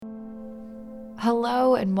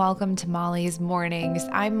Hello and welcome to Molly's Mornings.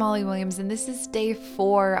 I'm Molly Williams, and this is day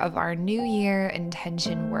 4 of our New Year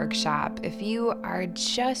Intention Workshop. If you are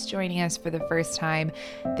just joining us for the first time,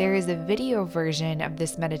 there is a video version of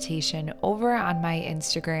this meditation over on my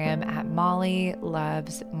Instagram at Molly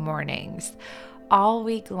Loves Mornings. All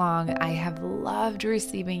week long, I have loved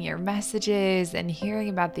receiving your messages and hearing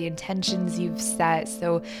about the intentions you've set.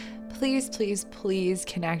 So please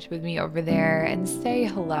connect with me over there and say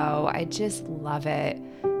hello. I just love it.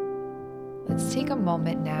 Let's take a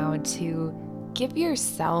moment now to give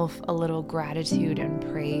yourself a little gratitude and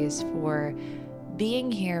praise for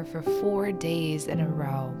being here for 4 days in a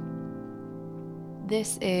row.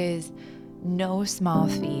 This is no small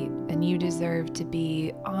feat, and you deserve to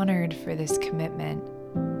be honored for this commitment.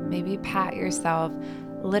 Maybe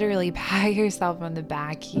literally pat yourself on the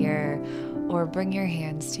back here, or bring your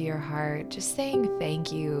hands to your heart, just saying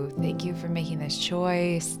thank you. Thank you for making this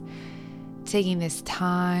choice, taking this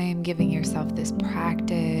time, giving yourself this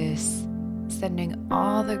practice, sending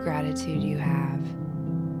all the gratitude you have,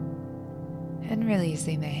 and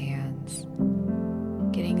releasing the hands,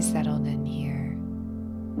 getting settled in here,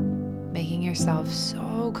 making yourself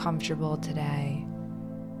so comfortable today,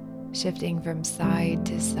 shifting from side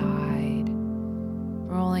to side,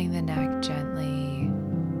 rolling the neck gently,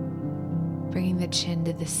 bringing the chin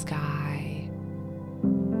to the sky,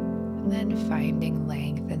 and then finding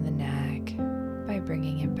length in the neck by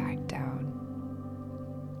bringing it back down.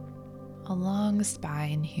 A long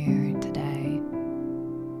spine here today.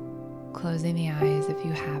 Closing the eyes if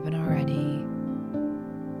you haven't already.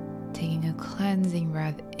 Taking a cleansing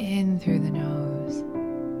breath in through the nose.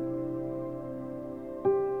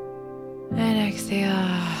 And exhale.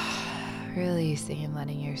 Releasing and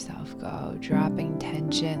letting yourself go, dropping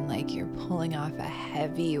tension like you're pulling off a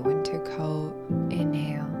heavy winter coat.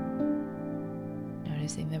 Inhale.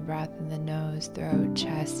 Noticing the breath in the nose, throat,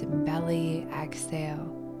 chest, and belly. Exhale.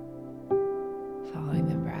 Following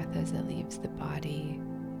the breath as it leaves the body.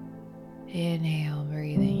 Inhale,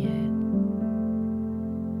 breathing in.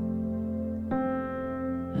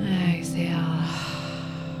 Exhale.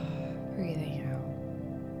 Breathing out.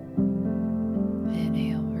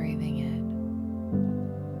 Inhale, breathing in.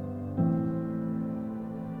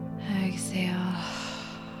 Exhale,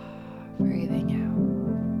 breathing out.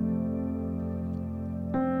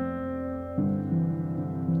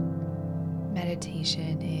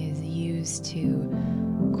 Meditation is used to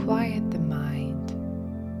quiet the mind.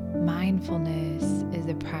 Mindfulness is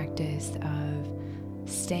a practice of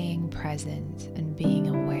staying present and being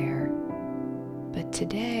aware. But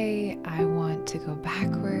today, I want to go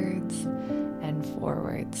backwards and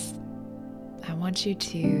forwards. I want you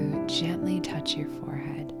to gently touch your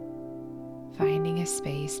forehead, finding a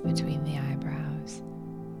space between the eyebrows,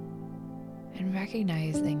 and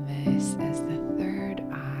recognizing this as the third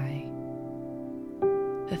eye.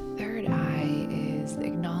 The third eye is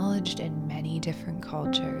acknowledged in many different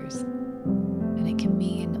cultures, and it can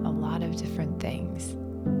mean a lot of different things.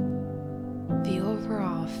 The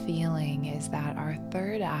overall feeling is that our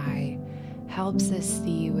third eye helps us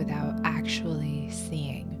see without actually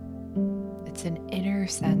seeing. It's an inner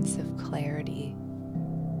sense of clarity,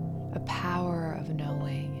 a power of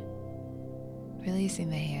knowing. Releasing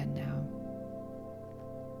the hand now.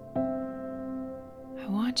 I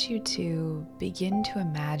want you to begin to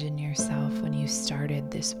imagine yourself when you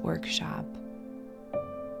started this workshop,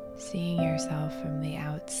 seeing yourself from the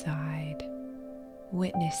outside,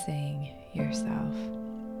 witnessing yourself,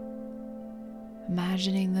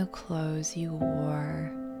 imagining the clothes you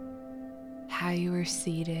wore, how you were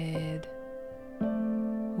seated,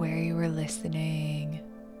 where you were listening,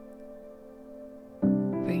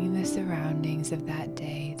 bringing the surroundings of that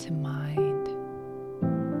day to mind.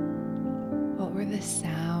 What were the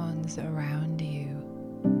sounds around you?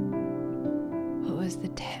 What was the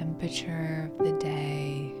temperature of the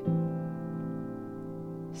day?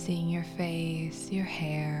 Seeing your face, your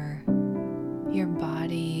hair, your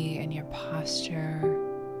body, and your posture,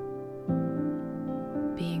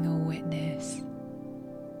 being a witness.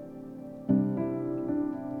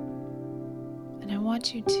 And I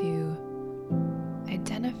want you to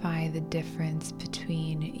identify the difference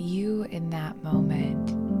between you in that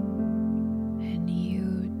moment and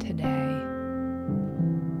you today.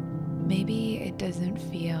 Maybe it doesn't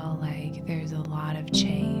feel like there's a lot of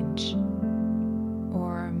change,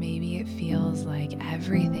 or maybe it feels like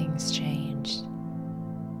everything's changed.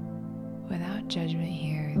 Without judgment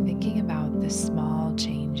here, thinking about the small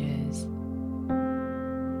changes.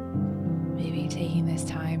 Maybe taking this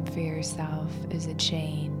time for yourself is a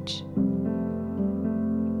change.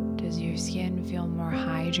 Does your your skin feel more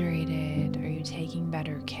hydrated? Are you taking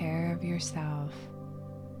better care of yourself?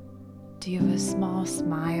 Do you have a small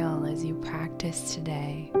smile as you practice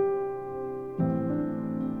today?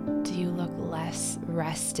 Do you look less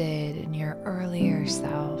rested in your earlier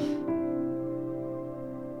self?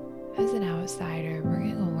 As an outsider,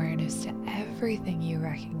 bringing awareness to everything you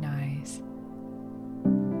recognize.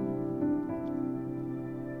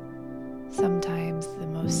 Sometimes the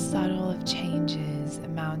most subtle of changes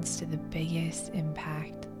amounts to the biggest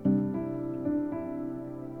impact.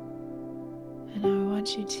 And I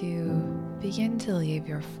want you to begin to leave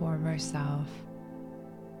your former self,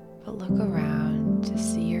 but look around to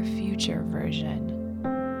see your future version.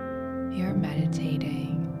 You're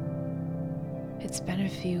meditating. It's been a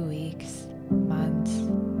few weeks, months,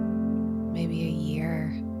 maybe a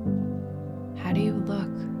year. How do you look?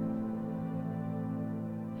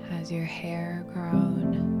 Has your hair grown?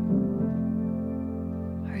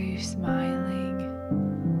 Are you smiling?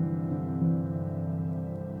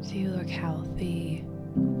 Do you look healthy,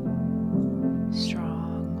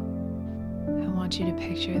 strong? I want you to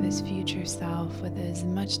picture this future self with as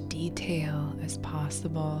much detail as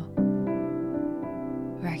possible,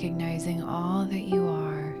 recognizing all that you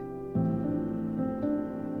are.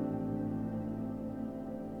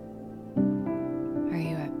 Are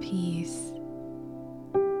you at peace?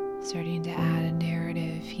 Starting to add a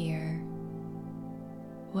narrative here.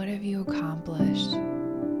 What have you accomplished?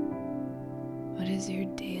 What is your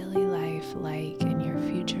daily life like in your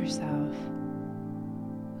future self?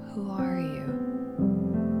 Who are you?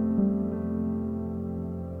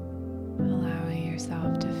 Allowing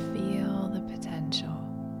yourself to feel the potential.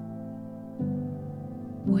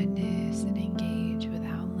 Witness and engage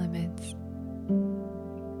without limits.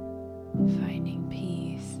 Finding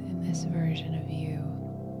peace in this version of you.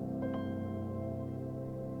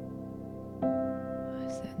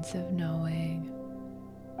 Sense of knowing,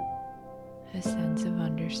 a sense of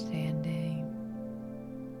understanding,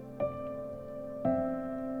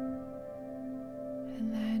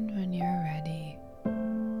 and then when you're ready,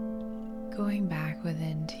 going back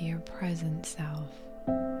within to your present self,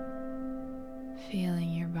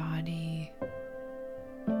 feeling your body.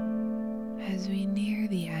 As we near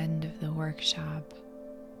the end of the workshop,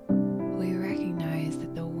 we recognize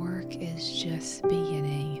that the work is just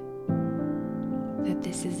beginning. That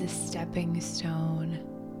this is a stepping stone,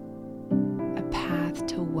 a path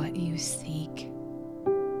to what you seek.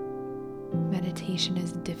 Meditation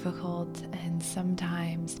is difficult and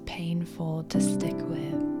sometimes painful to stick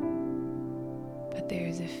with, but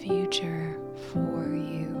there's a future for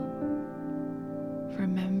you.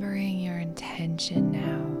 Remembering your intention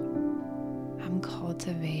now. I'm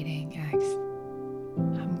cultivating X.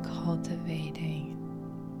 I'm cultivating.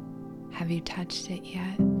 Have you touched it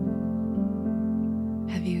yet?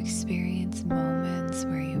 Have you experienced moments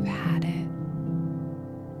where you've had it?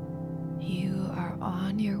 You are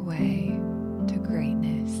on your way to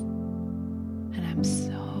greatness. And I'm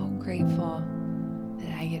so grateful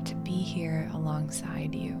that I get to be here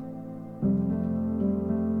alongside you.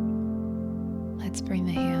 Let's bring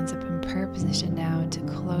the hands up in prayer position now to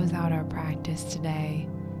close out our practice today.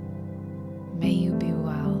 May you be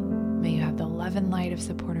well. May you have the love and light of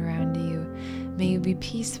support around you. May you be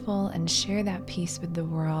peaceful and share that peace with the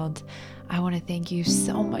world. I want to thank you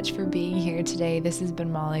so much for being here today. This has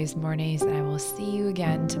been Molly's Mornings, and I will see you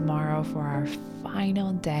again tomorrow for our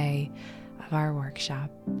final day of our workshop.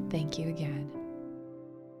 Thank you again.